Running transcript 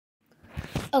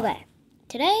Okay,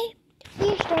 today we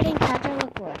are starting Captain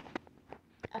Lipuod.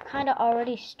 I kind of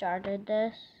already started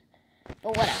this,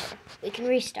 but whatever. We can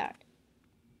restart.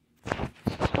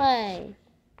 Play.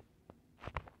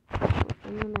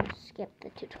 I'm gonna skip the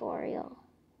tutorial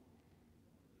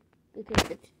because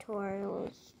the tutorial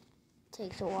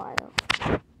takes a while.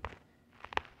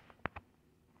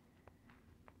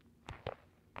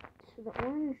 So the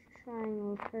orange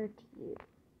triangle hurt you.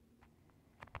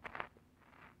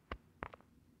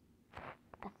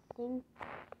 I think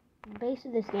the base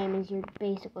of this game is you're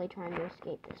basically trying to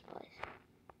escape this place.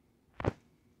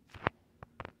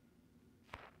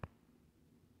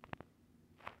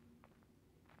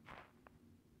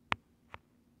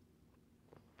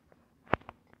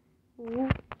 Wee.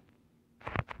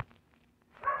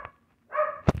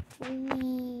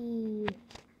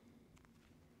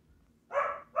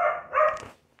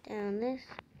 Down this,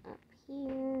 up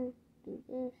here, do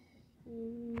this.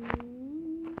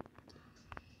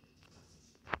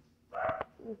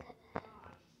 Okay.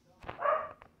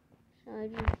 So I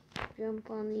just jump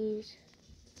on these.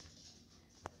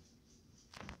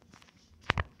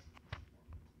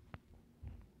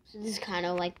 So this is kind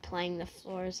of like playing the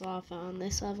floors off on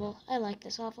this level. I like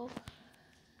this level.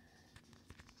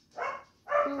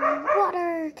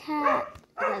 Water cat.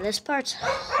 Okay, this part's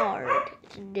hard.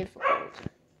 It's difficult.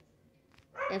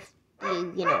 If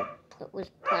you was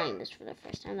playing this for the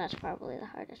first time, that's probably the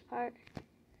hardest part.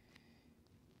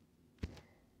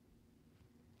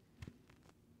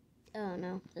 Oh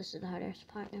no, this is the hardest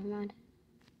part. Never mind.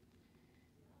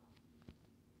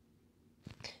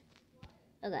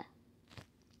 Okay.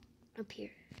 Up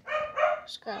here.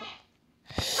 Let's go.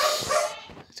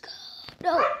 Let's go.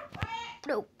 No.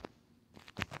 No.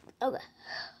 Okay.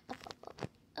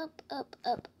 Up, up,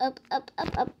 up, up, up,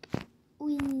 up, up.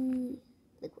 Wee.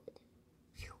 Liquid.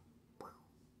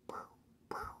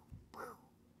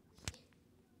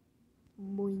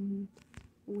 Boing.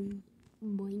 Wee.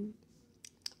 Boing.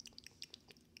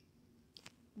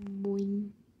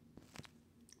 Boing.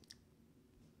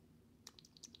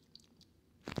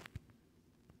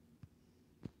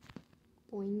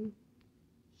 Boing.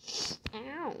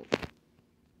 Ow.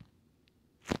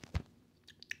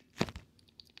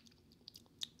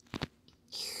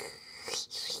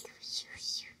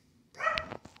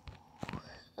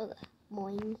 Okay.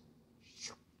 Boing.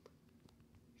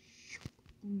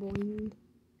 Boing.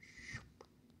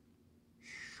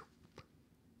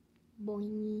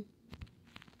 Boing.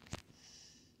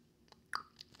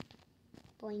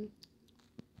 Boing.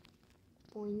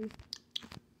 Boing.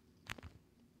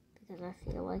 Because I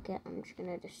feel like it, I'm just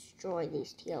gonna destroy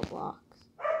these teal blocks.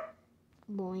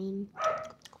 Boing.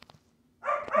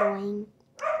 Boing.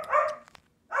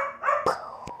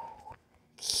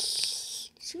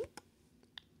 Shoop.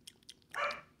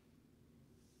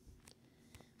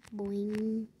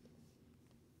 Boing.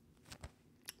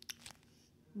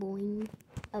 Boing.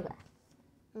 Okay.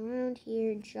 Around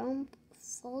here, jump,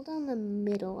 fall down the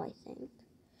middle, I think.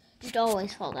 Just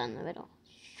always fall down the middle.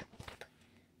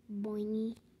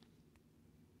 Boing.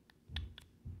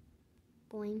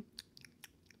 Boing.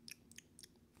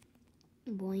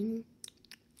 Boing.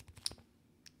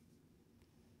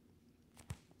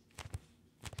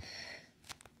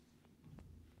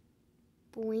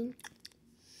 Boing.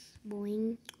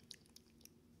 Boing.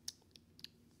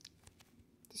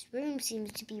 This room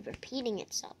seems to be repeating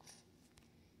itself.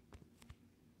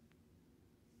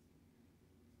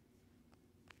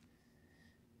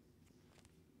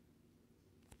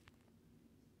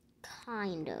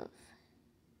 Kind of.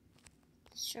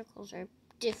 The circles are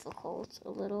difficult a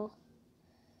little.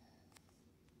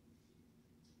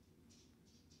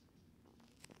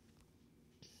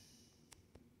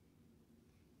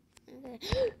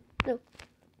 Okay. No.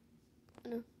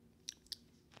 No.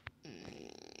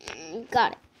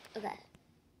 Got it. Okay.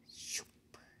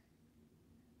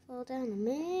 Fall down the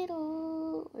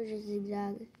middle. Or just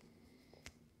zigzag.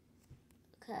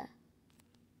 Okay.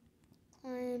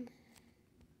 Climb.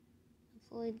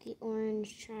 Avoid the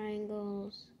orange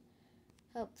triangles.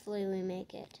 Hopefully we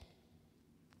make it.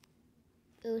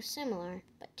 It was similar,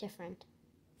 but different.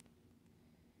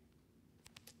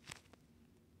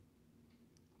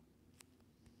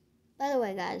 By the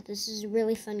way, guys, this is a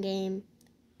really fun game.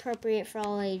 Appropriate for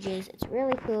all ages. It's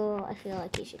really cool. I feel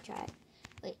like you should try it.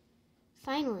 Wait.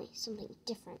 Finally, something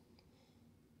different.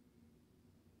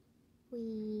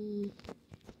 Whee.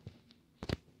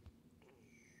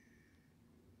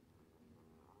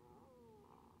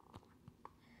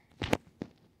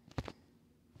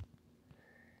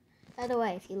 By the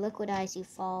way, if you liquidize, you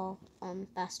fall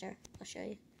faster. I'll show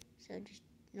you. So just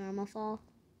normal fall,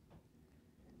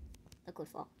 liquid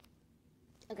fall.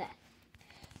 Okay.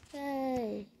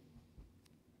 Yay.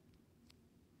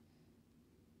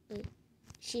 Wait.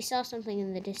 She saw something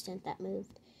in the distance that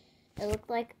moved. It looked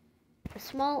like a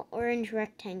small orange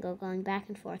rectangle going back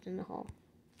and forth in the hole.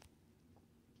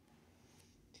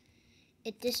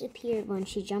 It disappeared when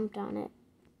she jumped on it.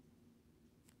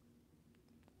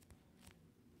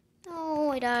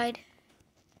 Oh, I died.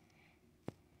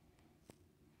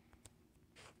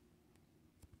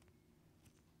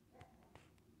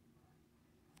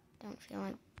 Don't feel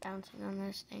like bouncing on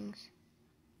those things.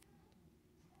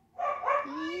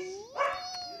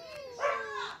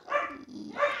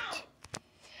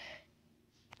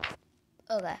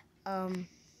 Okay,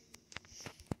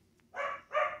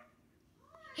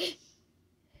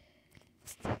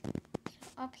 so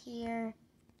up here,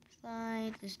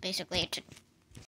 slide. This is basically a